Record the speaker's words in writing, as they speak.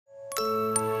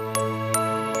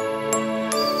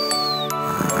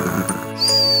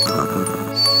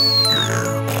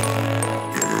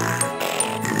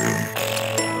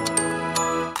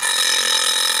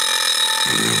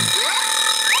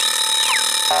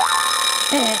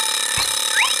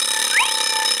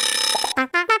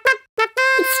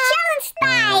It's challenge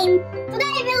time!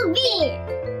 Today will be...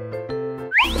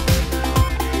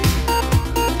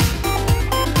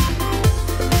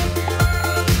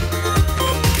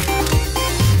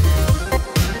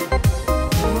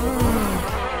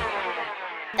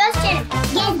 Question,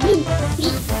 guess me,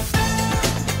 please.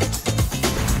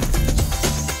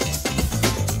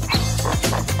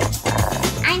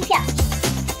 I'm here.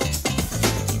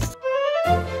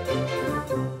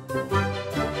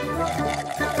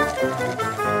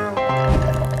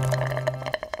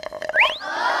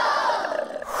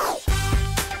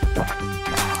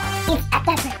 It's a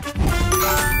pepper.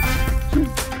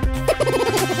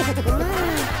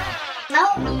 No.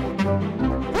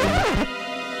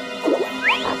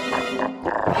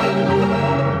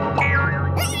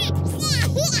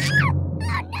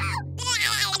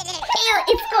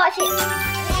 It's coffee.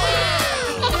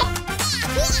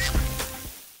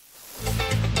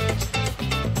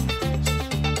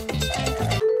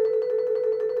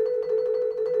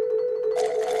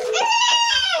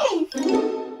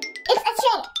 It's a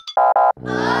shake.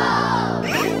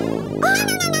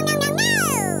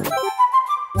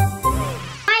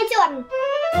 My turn.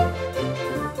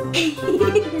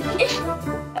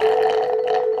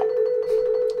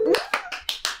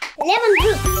 Lemon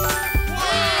juice.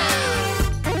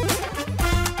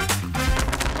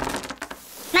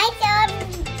 My turn.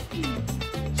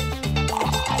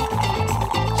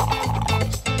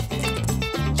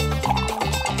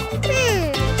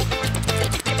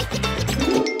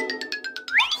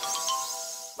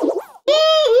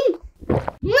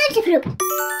 Multi-fruit.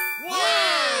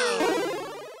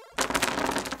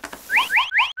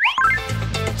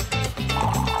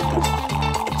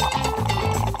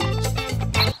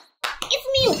 It's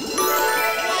milk.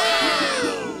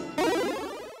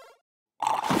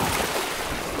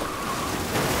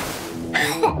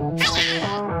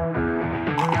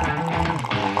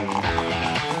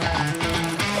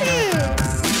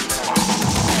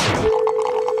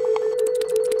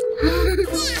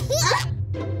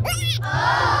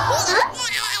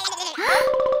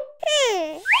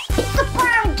 It's a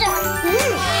powder.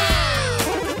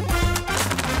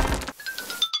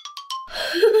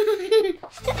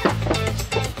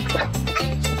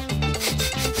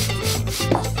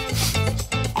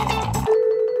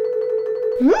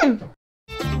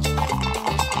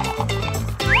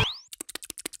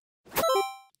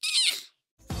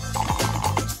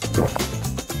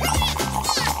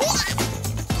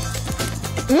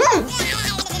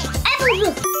 Apple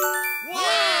juice.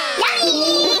 Yummy!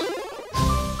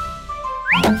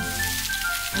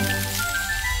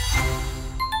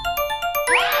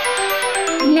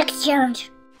 Next challenge.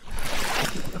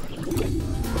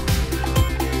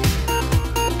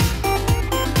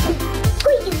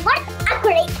 Squeeze is what?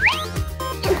 Accurate.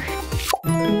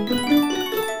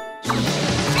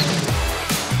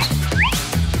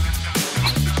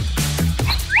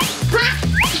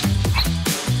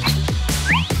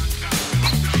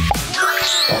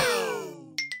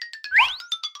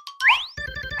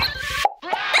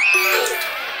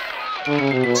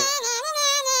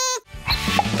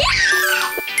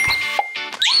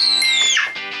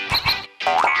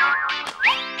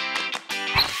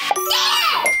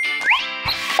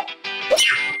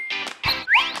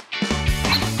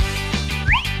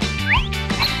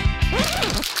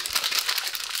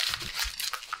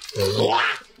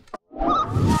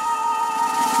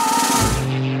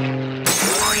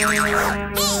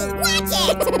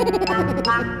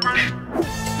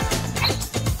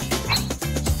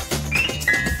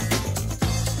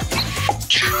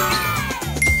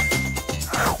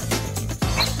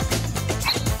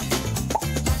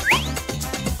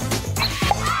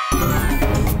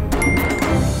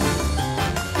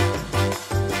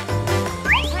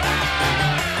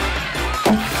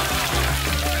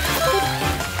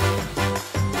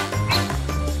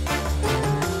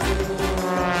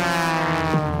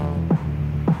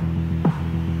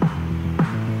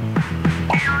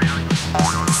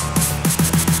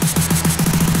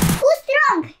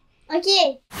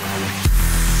 Okay.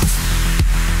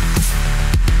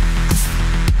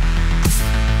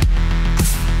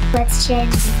 Let's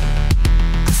change.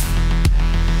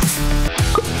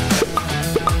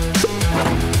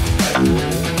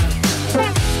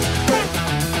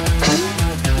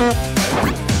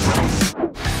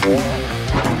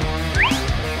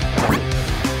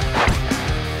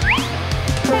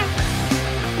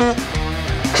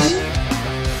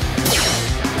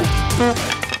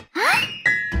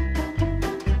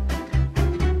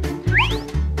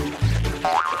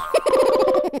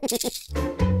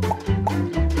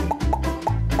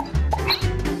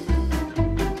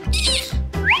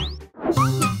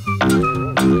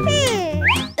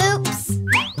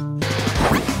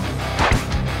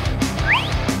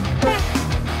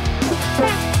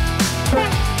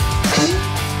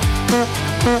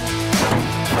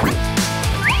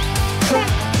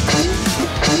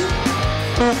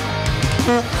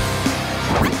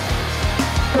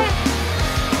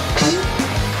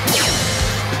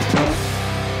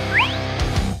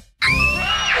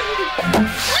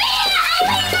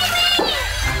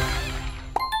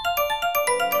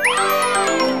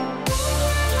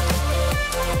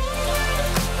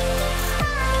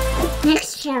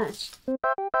 challenge.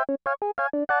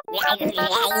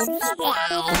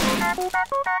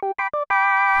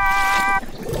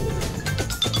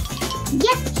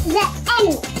 Get the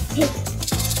enemy.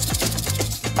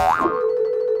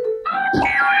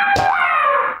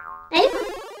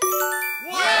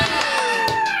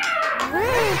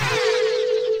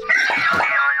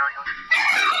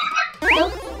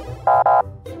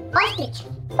 Ostrich.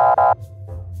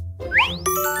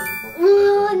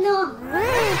 Oh no.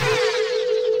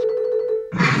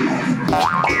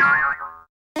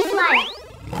 Fly.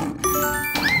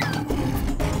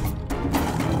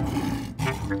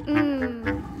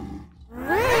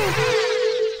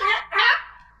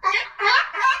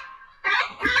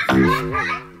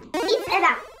 It's a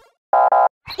duck.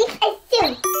 It's a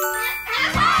seal.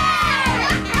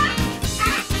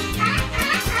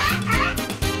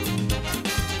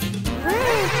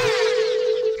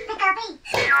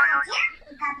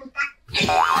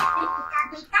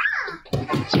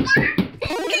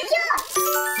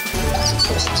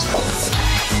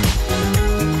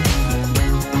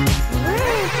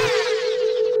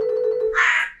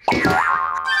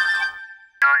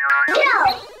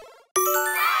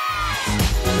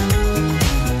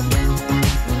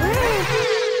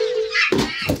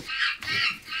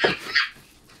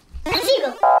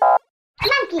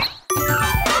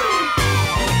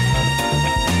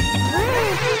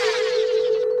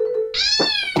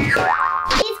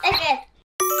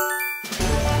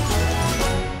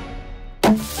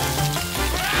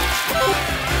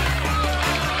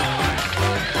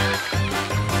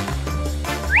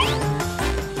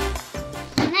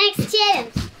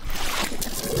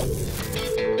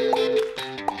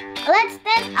 Let's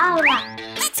test our luck.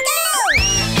 Let's go!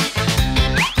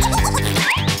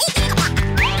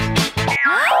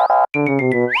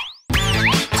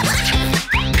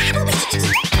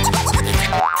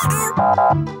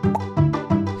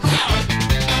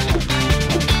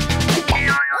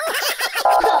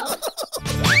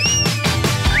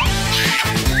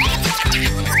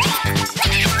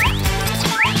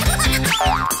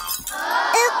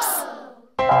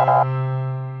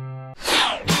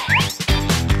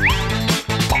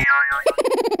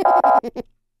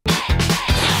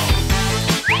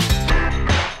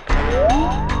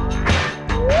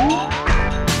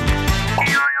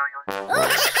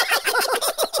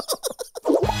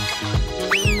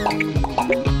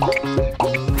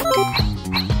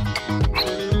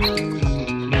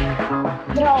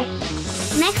 Draw.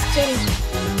 Next challenge.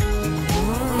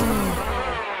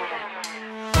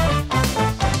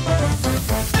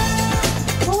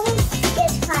 Who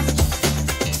gets faster?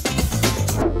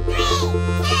 3,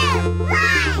 2,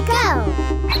 1, go!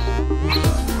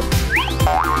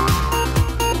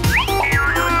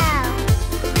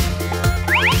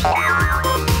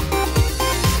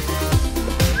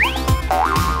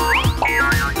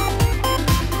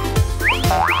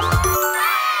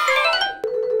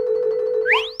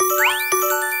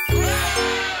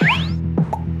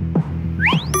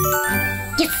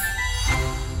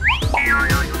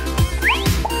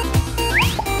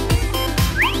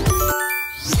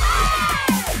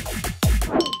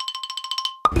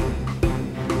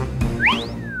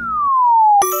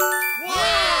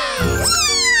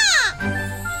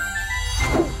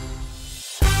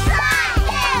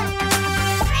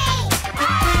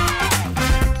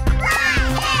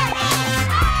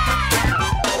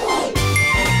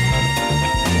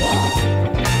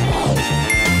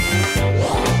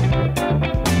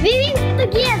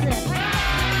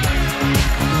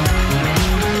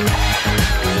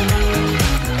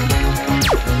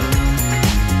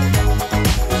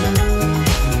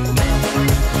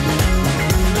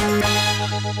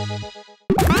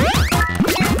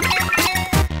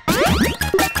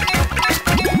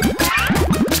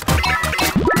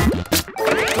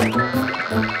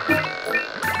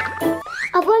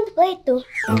 I want to play too.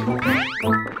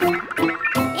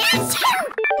 Yes!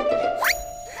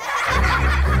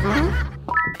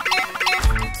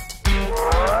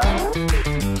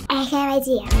 I have an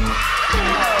idea.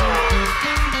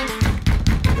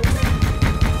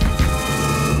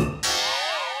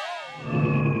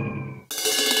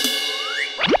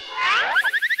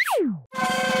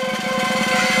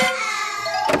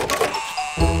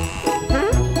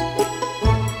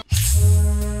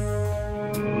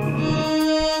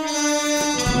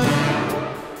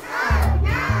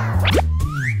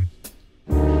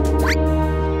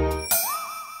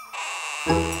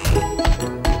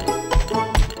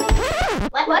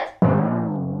 What?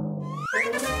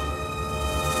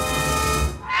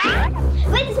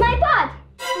 Wait, it's my pot!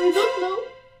 I don't know.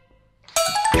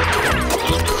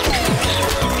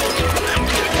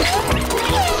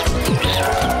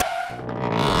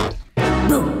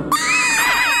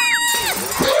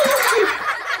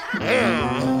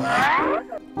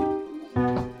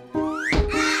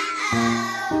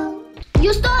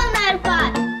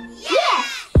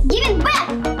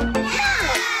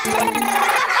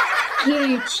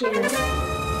 chair.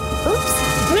 Oops.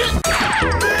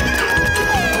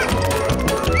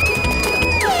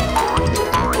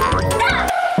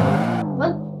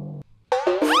 What?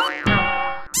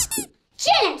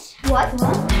 Challenge. What?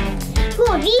 Who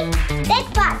read that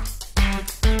part?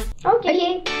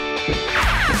 Okay.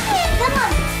 Come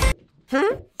on.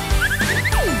 Huh?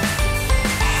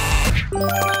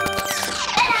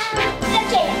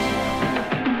 Okay.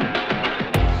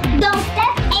 Don't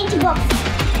step into box.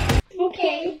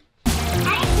 Okay.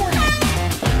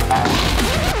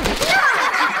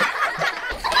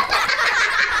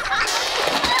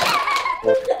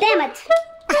 Damn it.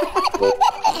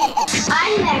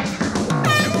 I'm next.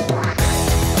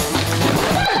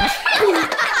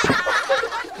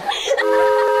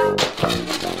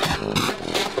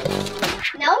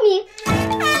 Now me.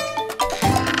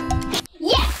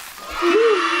 Yes.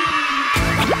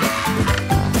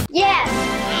 Yes.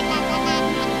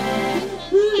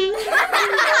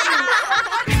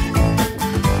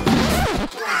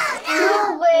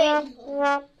 No way.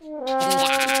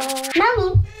 Now me.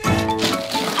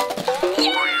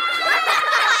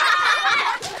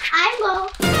 I will.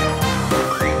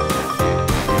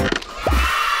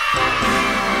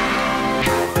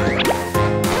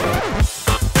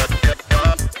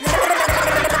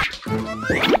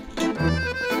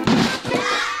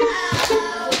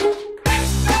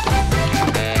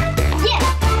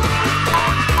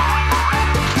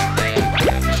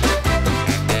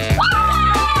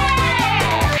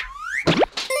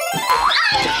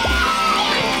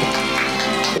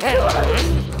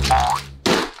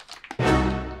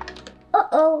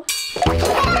 Uh-oh.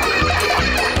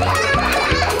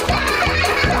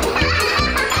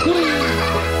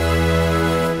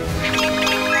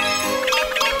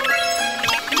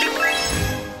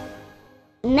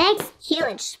 Next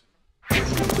challenge.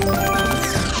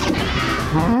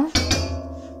 Huh?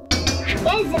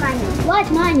 Here's the money. What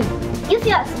money? You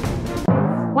first.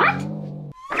 What?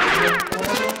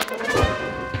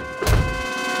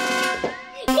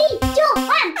 3, 2,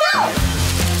 1, go!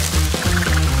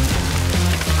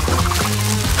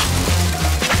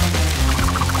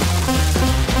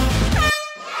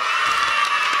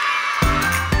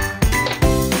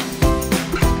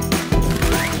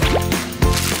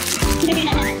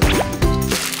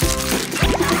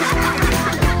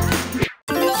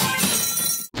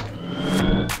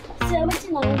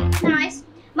 Nice.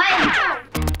 My turn.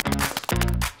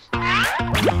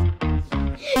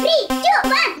 3, 2,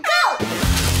 1, go!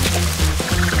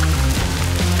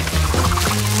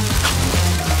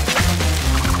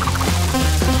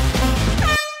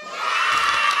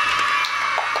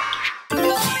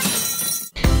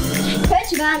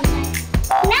 First one.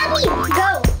 Now we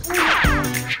go.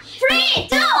 3,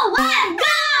 2, 1, go!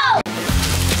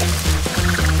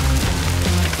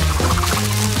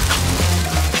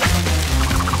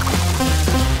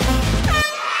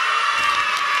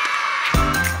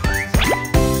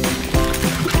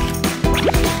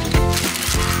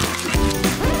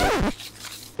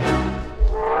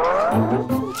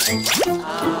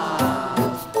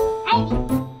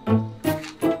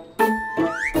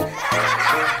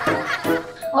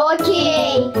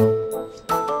 Okay.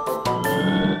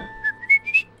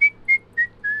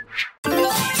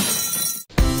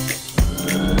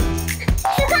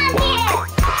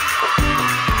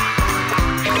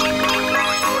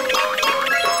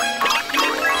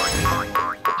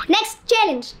 Next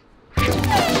challenge.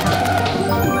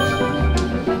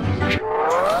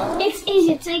 It's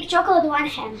easy. Take chocolate one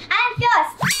hand. I'm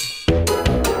first.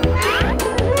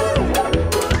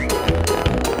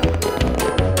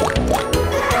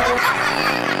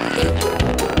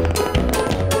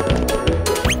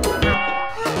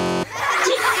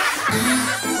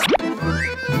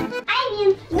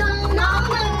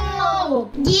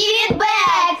 Give it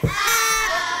back!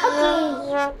 Okay.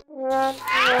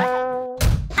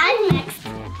 I'm next.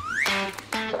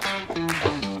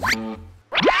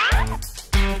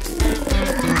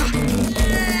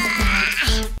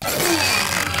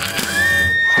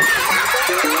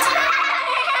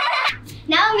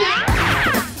 Now me.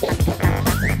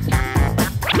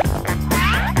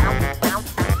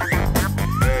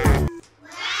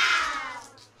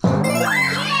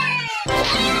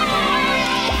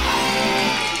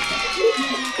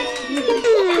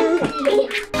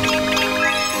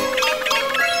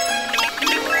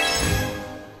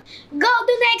 Go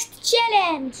to next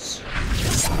challenge.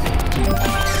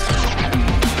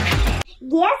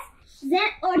 Guess the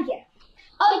order.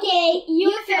 Okay,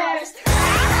 you first.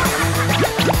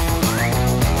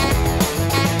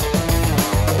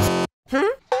 Huh?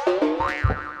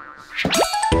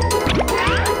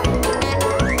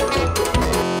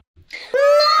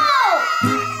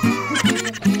 No!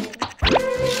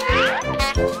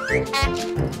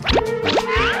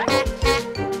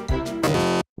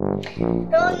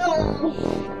 Oh,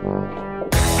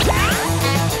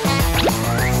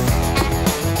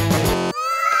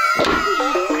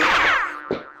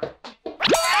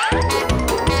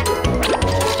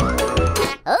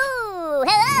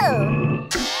 hello!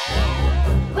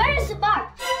 Where is the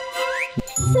bar?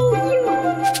 So cute!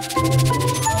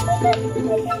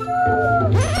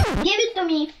 Give it to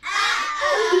me.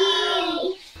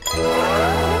 Yay!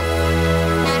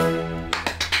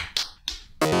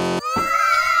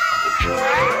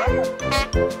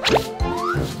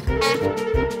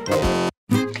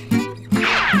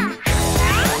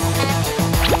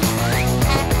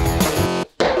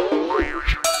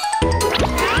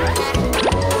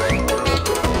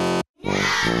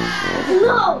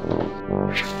 No!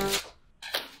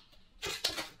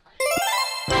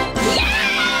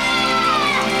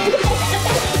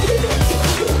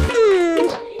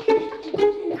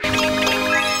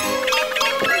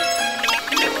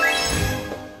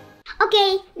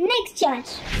 Okay, next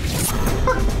challenge.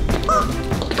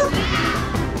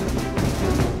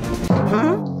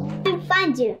 To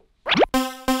find you.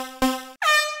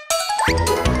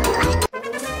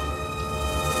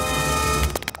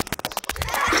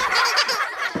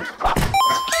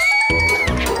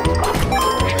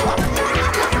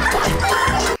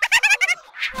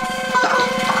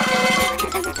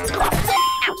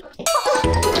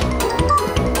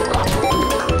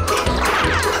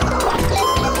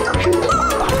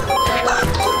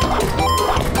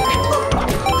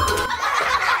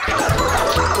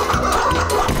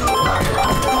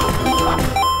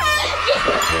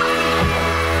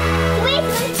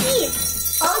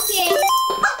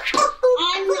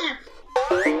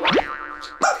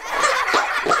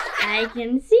 I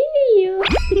can see you.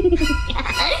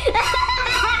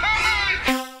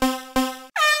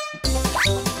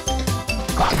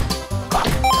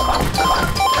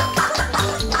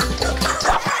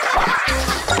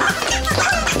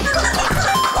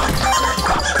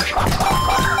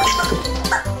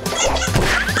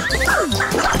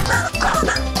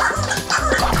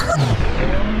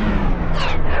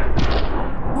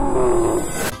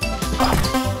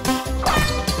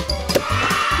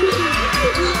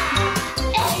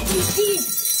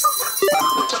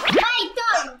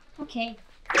 Okay.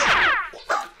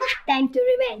 Time to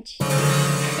revenge.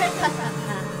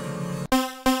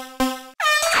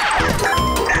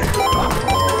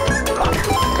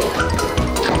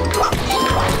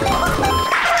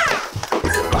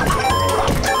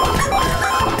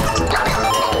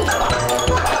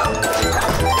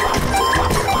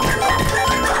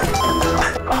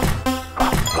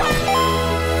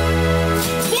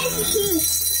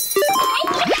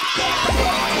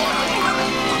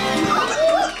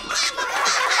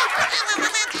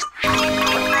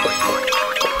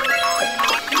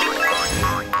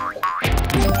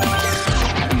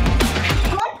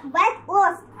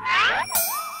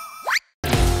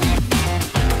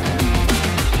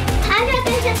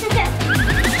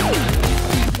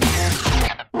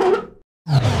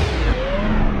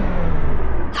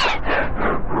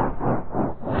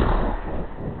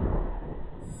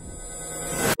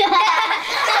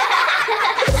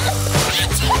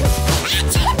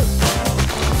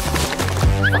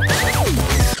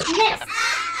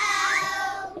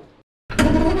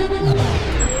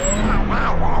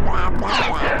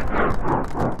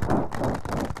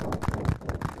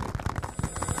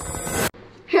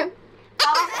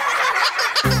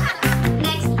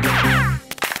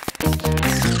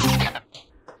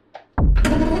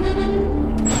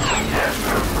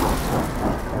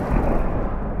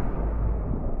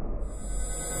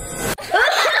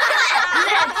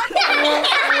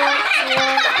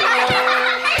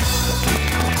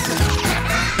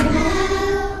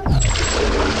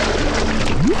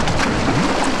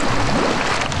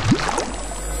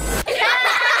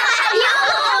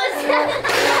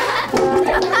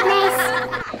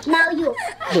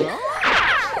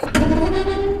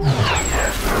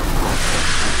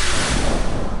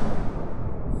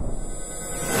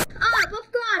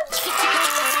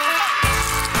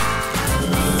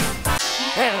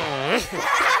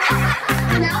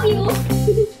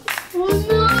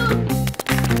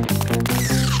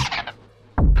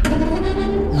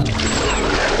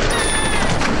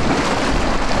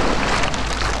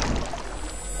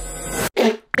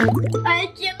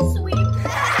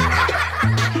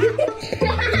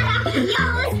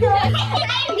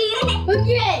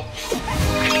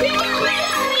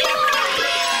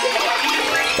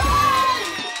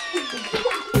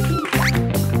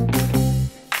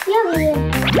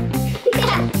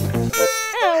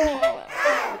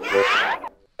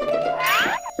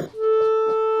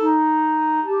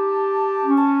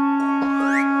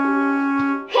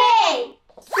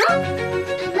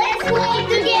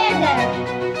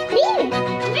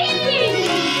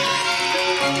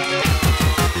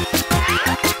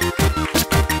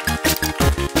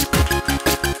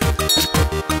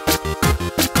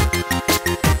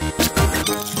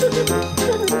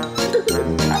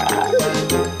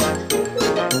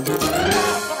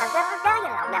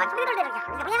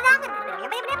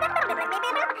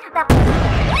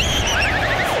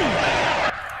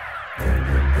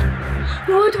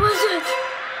 What was it?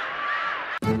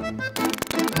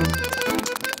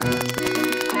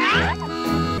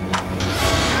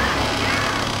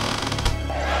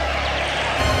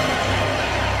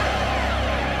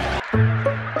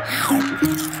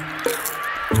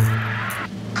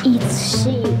 It's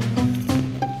she.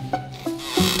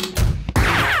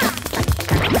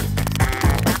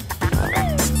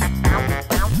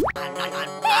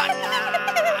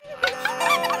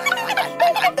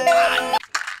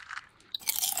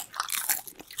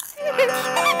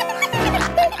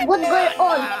 What's going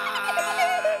on?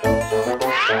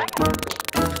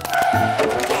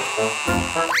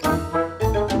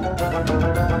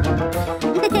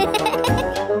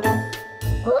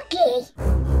 Okay.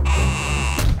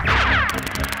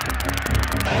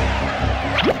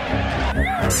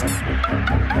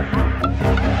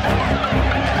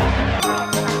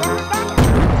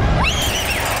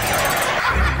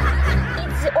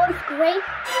 It's the earthquake.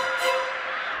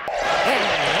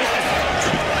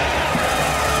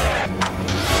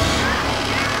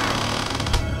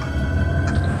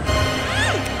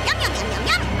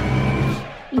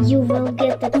 You will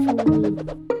get it from me.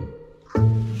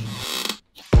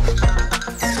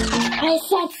 I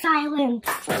said silence.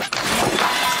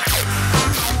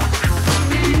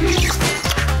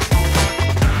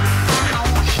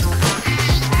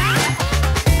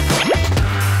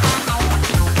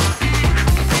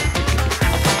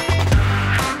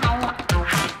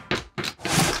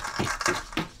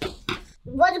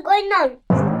 What's going on?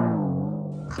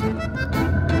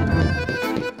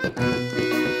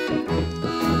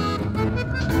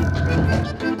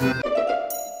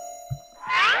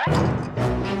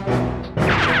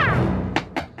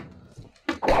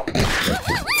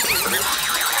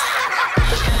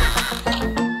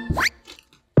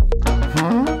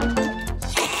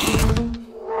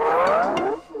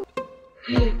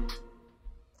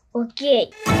 Okay.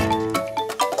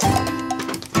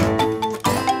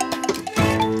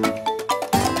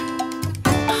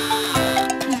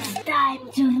 It's time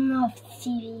to turn off the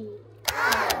TV.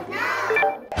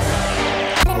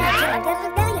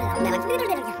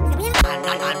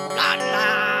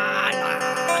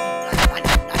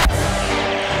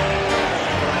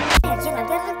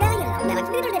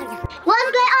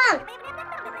 What's going on?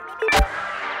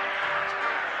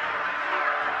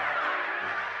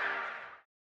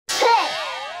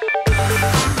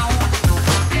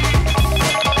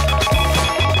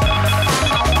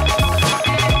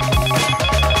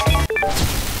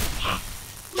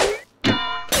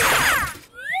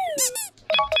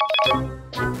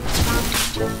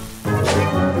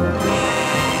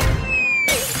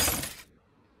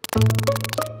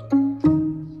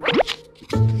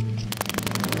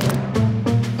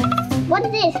 What's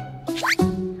this?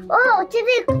 Oh, TV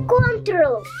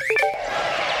control.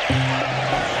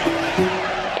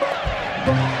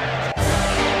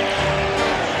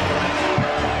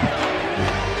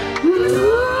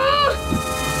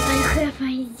 I have an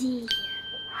idea.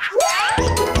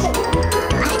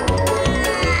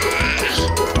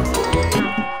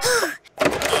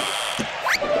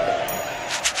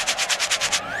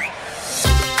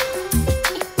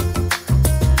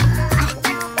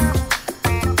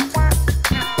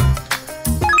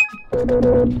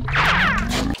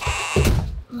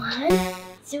 One,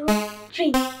 two,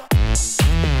 three.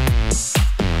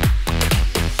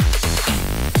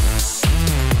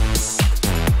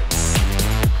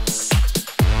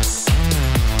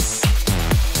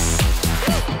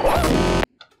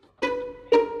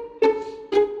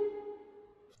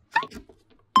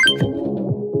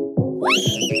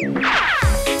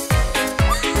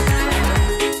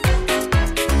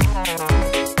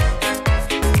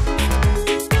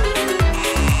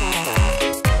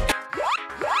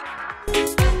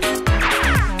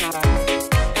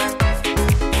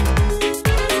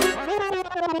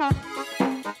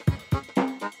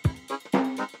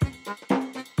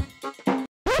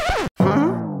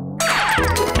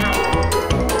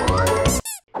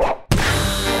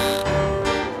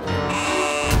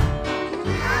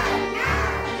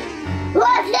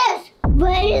 What's this?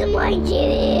 Where is my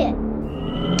TV?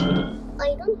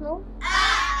 I don't know.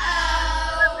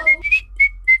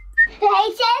 Hey,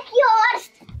 check yours.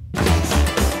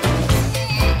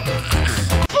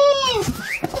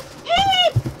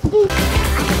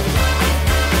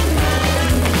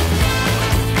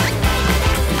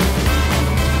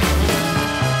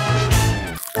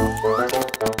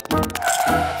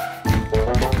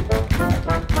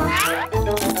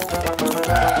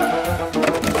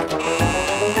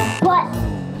 What?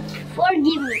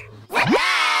 Forgive me.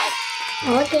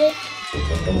 Okay.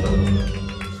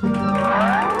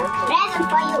 Present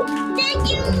for you. Thank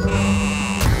you.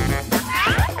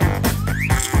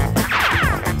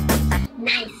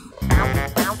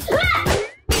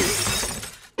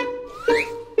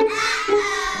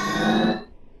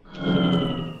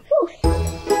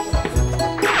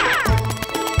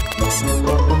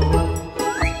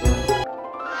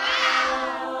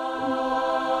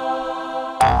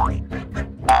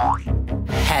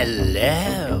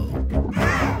 Hello.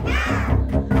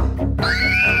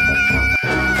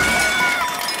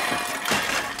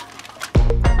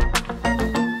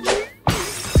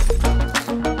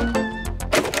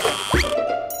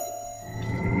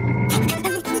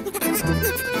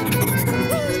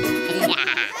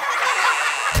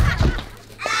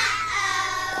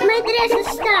 My dress is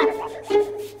stuck.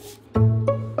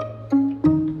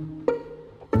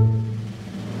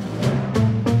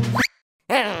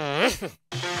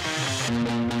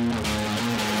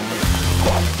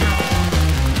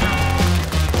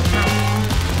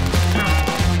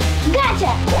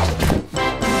 Gotcha!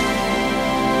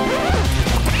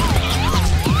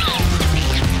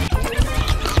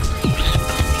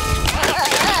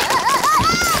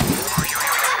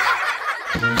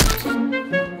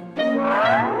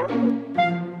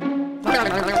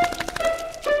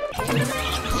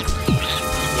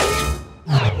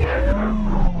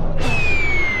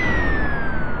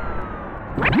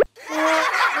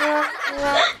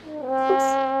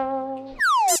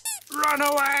 Run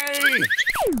away!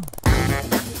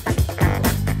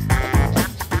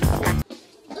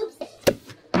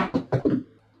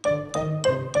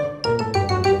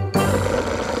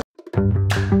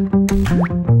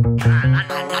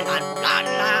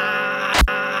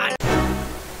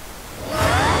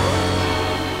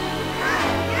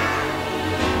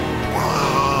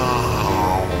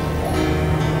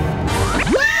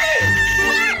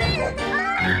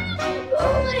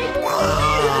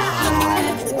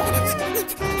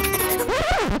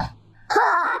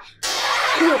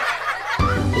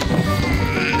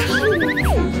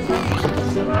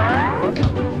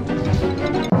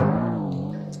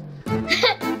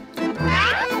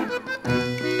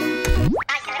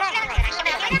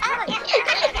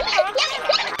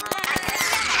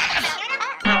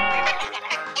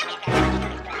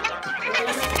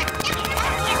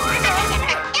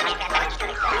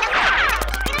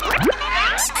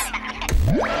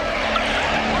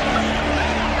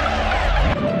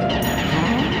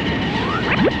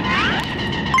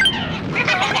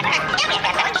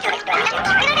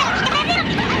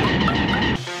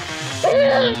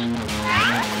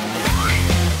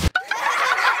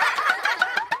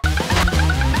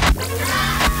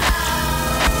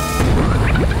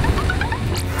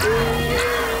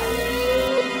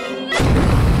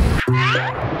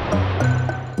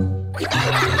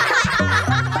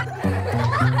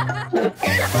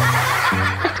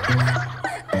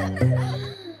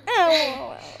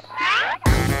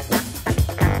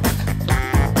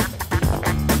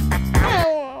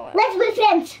 Let's be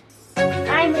friends.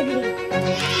 I'm agree.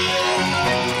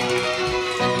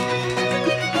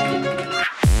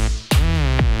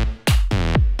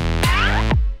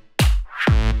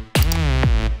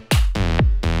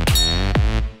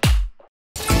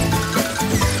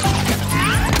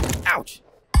 Ouch!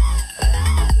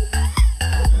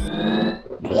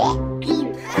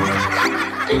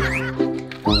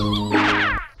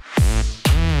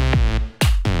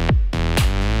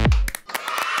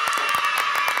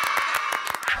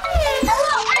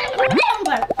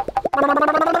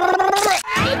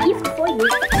 A gift for you.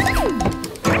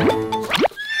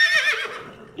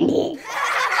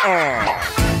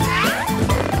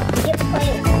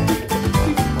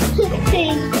 Gift for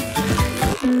you.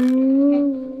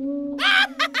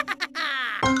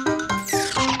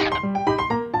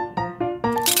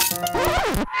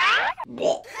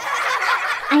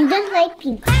 I don't like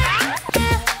pink.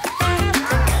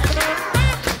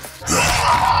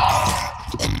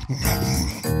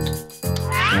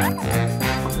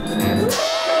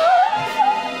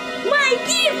 My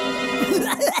gift!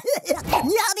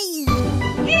 Yummy!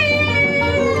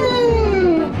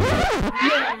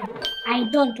 I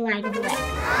don't like black.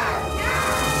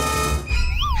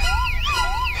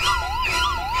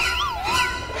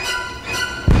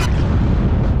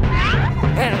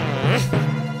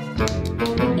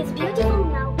 It's beautiful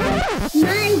now.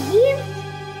 My gift?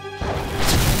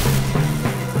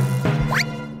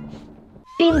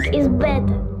 Pink is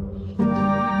better.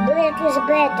 Black is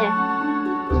better.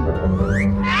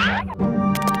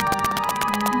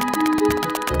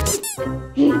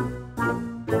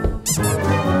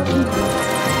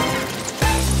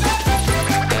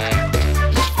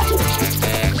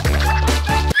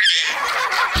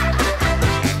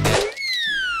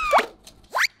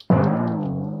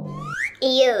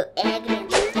 You ugly.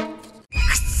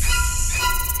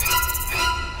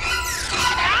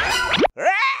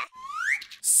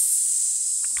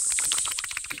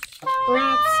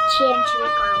 Let's change the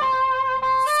color.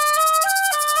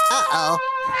 Uh-oh.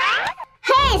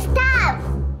 Hey, stop!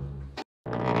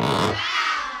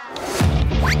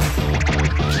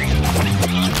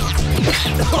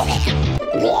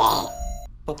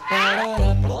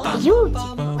 Beauty.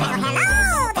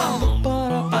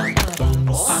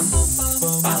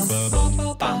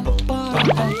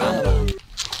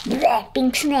 Black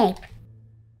pink snake.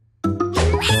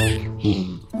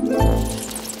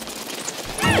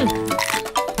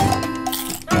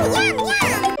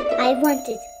 I want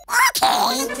it.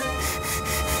 Okay.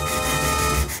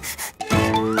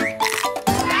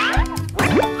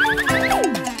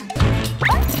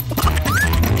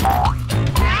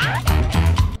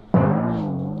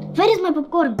 Where is my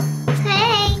popcorn?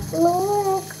 Hey,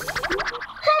 look.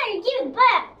 Hey, give it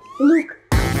back. Look.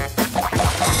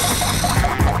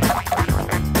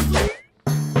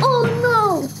 Oh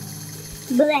no!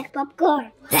 Black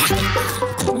popcorn.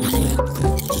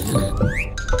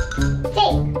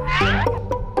 Take.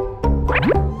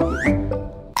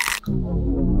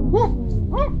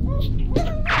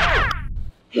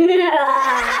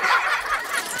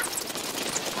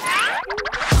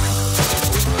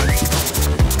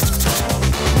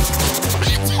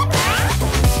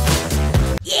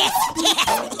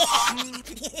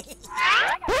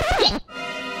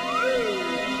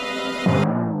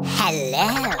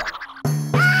 Hello.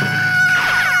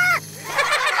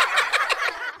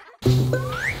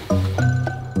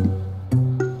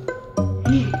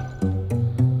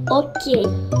 Okay.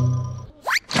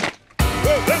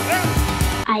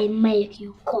 I make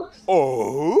you cough.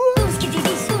 Oh.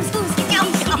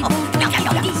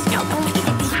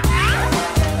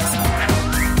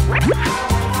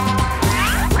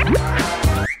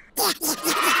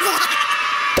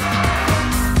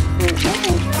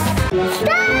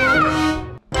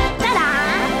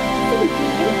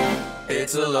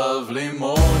 It's a lovely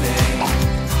morning.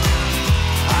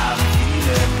 I'm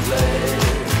feeling blessed.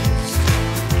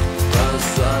 The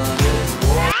sun is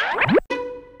warm.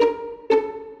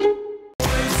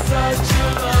 It's such a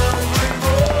lovely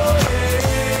morning.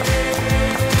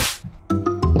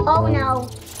 Oh no.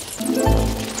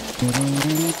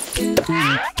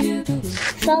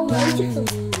 So beautiful.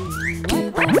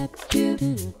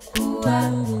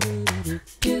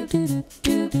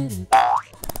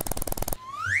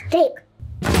 Take.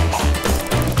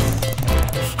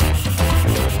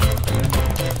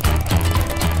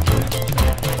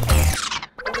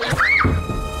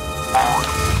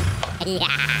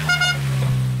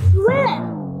 Where?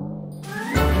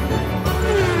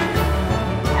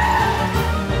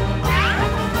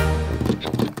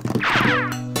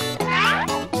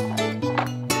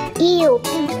 Ew,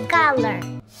 pink color.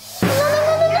 No.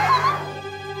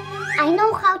 I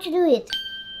know how to do it.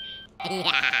 Oh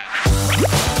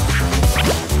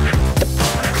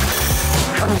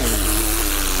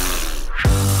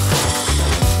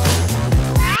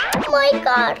my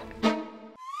god.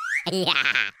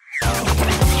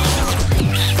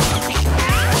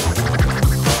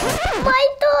 My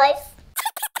toys.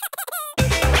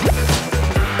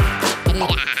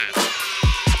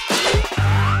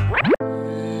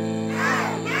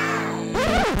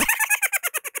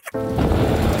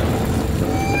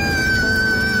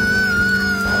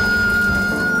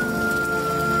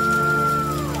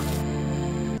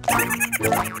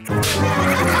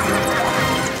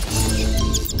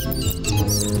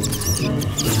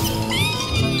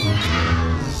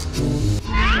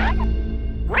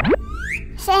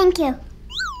 Thank you.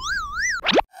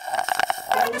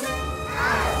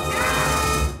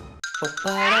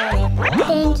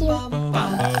 Thank you.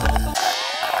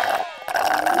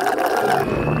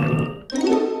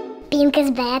 Pink is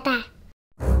better.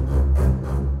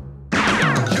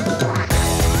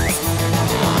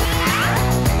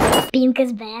 Pink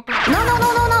is better.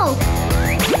 No.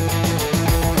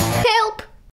 Help!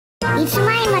 It's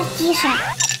my Martisha.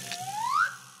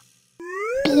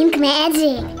 Pink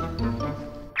magic.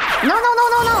 No.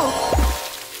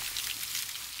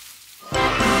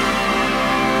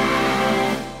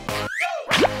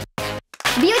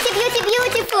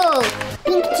 Beautiful.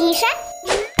 Pink Tisha.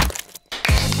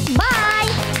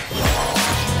 Bye.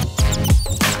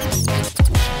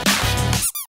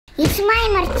 It's my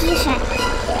Martisha.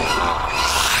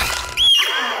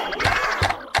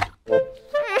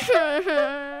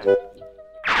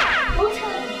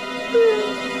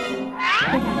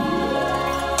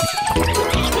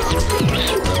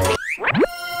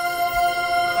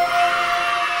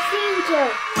 Thank you.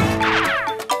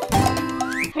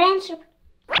 Friendship.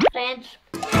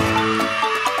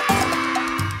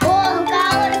 All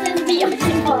colors is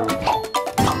beautiful.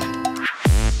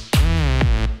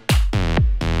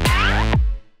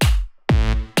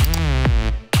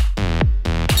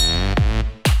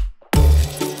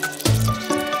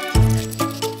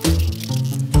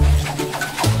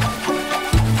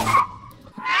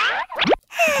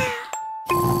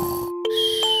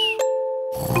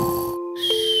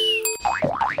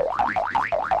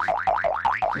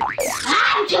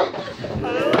 Becca!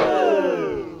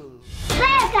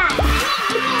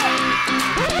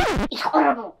 It's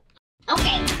horrible.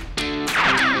 Okay.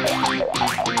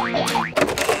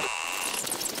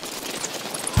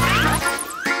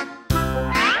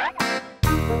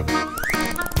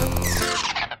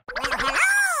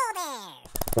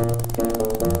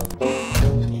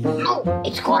 No,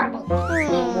 it's horrible.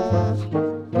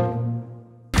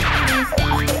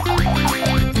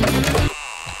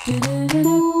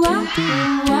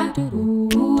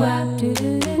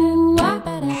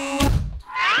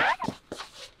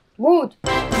 Good.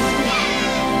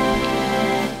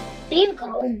 Drink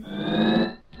room.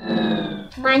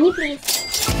 Money, please.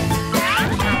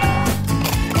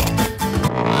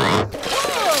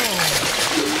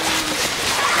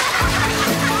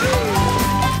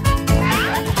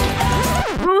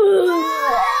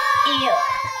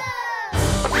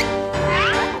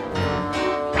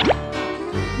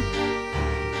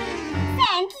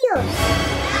 Thank you.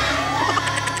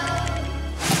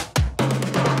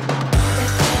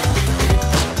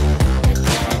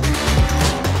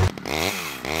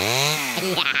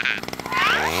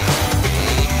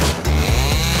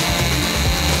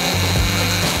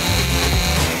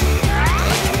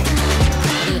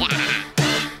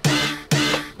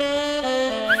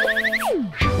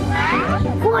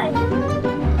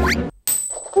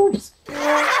 Oops.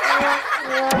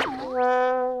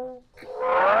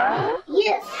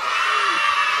 Yes.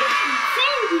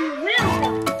 Thank you,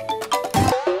 welcome.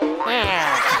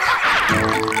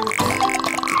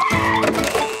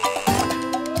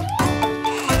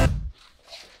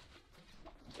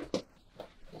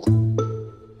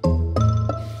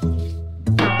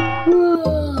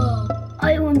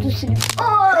 I want to sleep.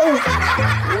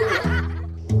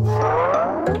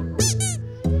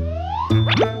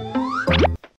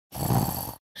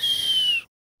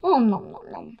 Oh, no, no,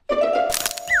 no.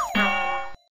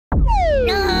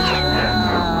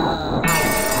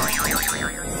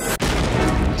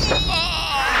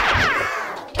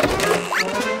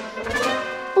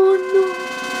 Oh, no.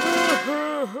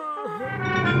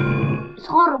 It's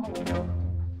horrible.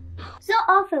 So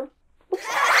awful.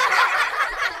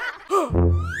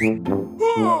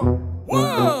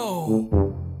 Wow!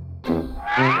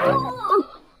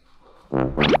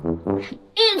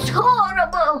 It's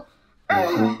horrible.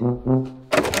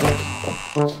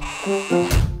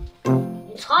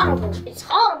 It's horrible. It's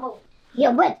horrible.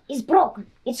 Your bed is broken.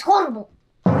 It's horrible.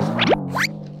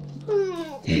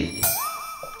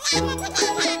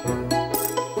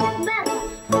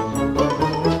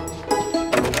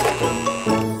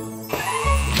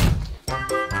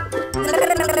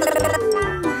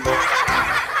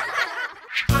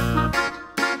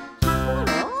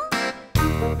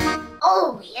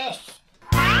 Oh, yes.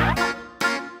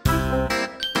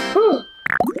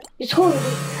 It's horrible.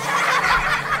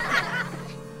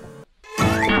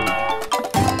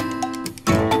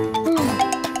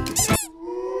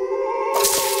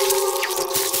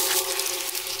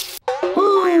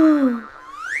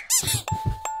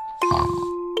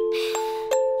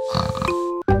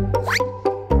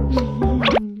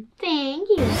 Thank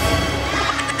you.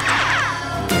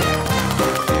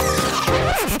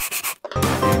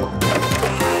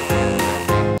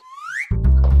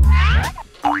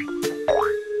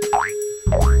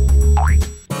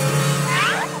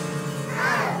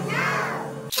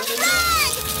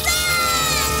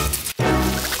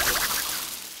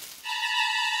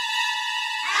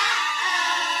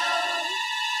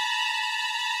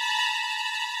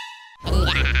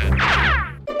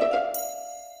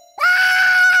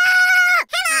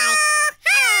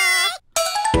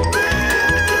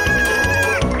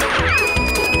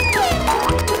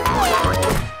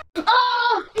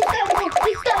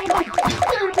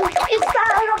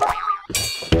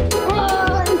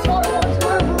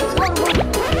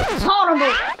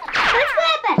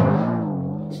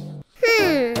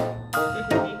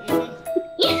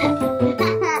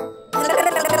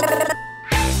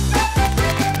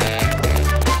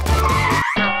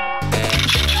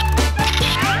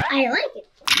 I like it.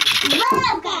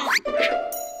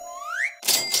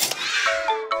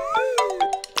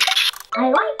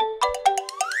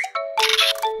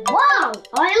 Wow,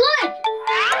 I like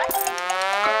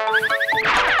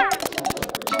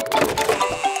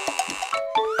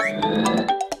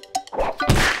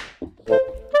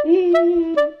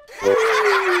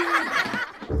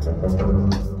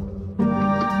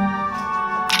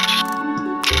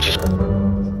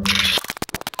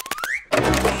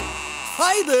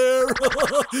Hi there!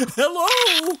 Hello!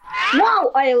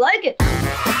 Wow, I like it.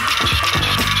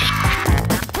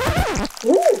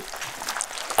 Ooh.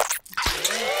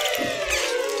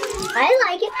 I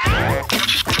like it.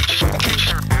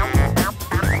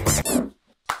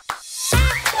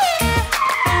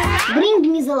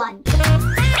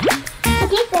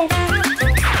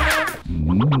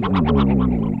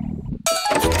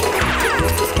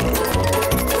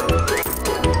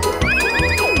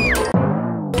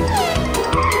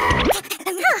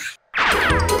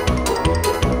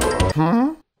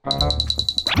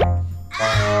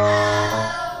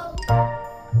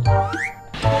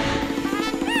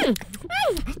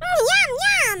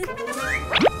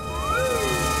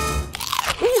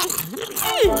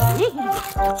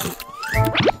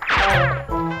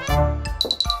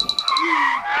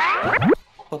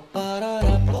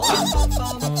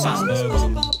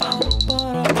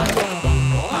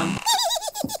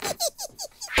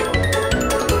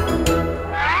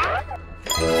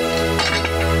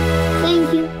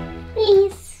 Thank you.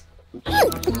 Please.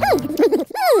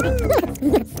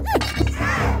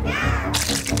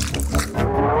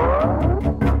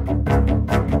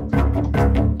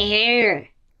 Here.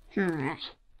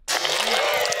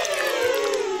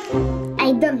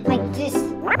 I don't like this.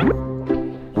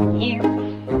 Here.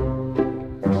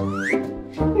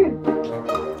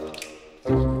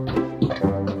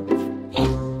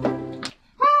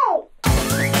 Oh!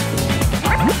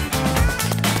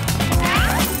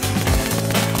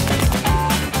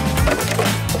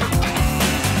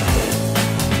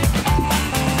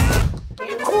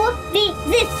 Could be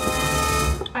this.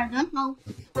 I don't know.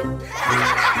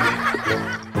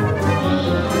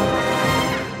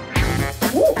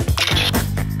 Ooh.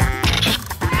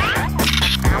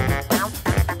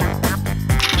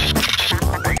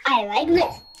 I like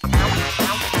this.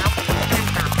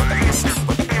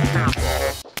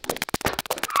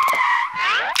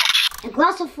 A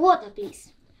glass of water,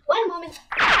 please. One moment.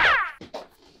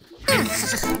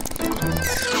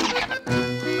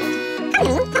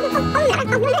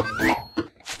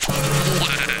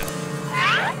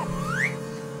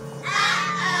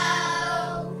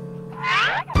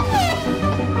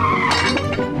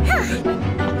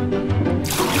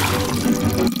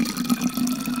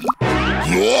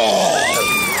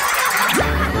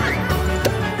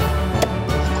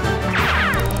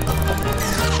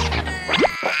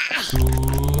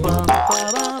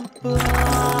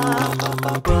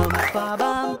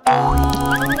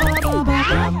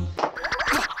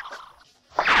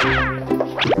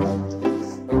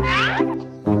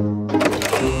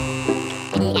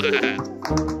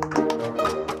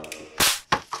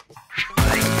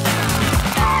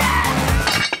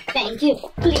 Thank you,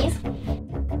 please.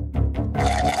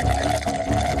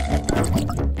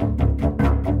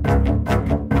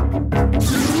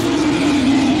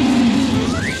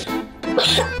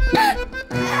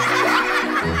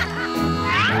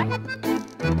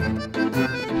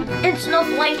 It's not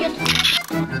like it.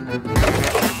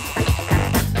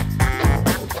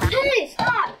 Hey,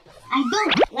 stop! I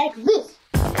don't like this.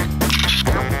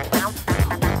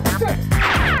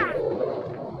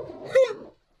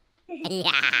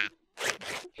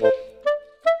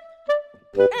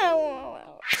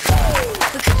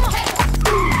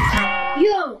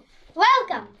 Yo,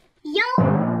 welcome. Yo.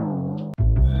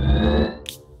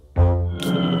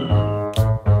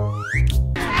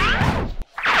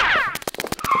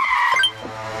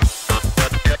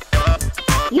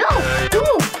 Yo,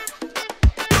 ooh.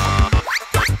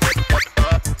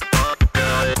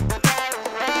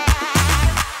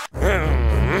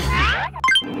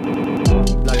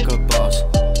 Like a boss,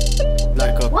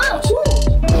 like a Wow, boss.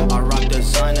 cool. I rock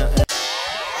designer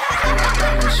and my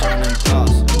diamond shining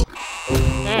gloss.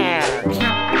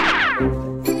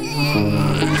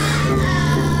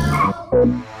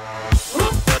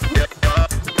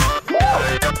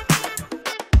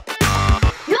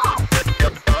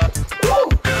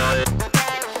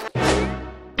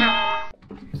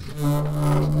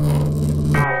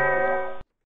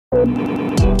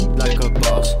 Like a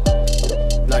boss,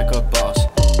 like a boss.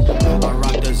 I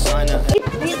rock designer.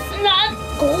 It's not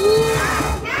cool.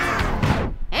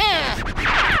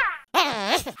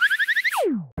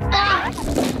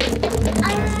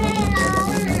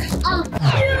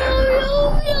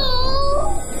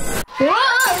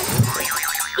 Whoa!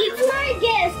 It's my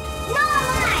guest, not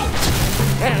mine.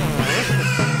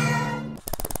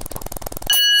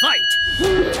 Fight!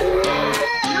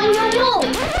 No.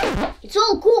 It's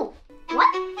all cool.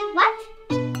 What? What?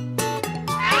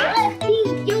 Let's be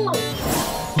you.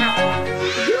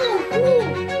 You cool.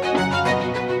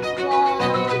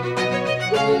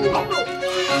 Cool.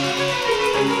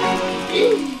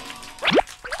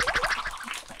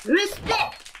 Respect.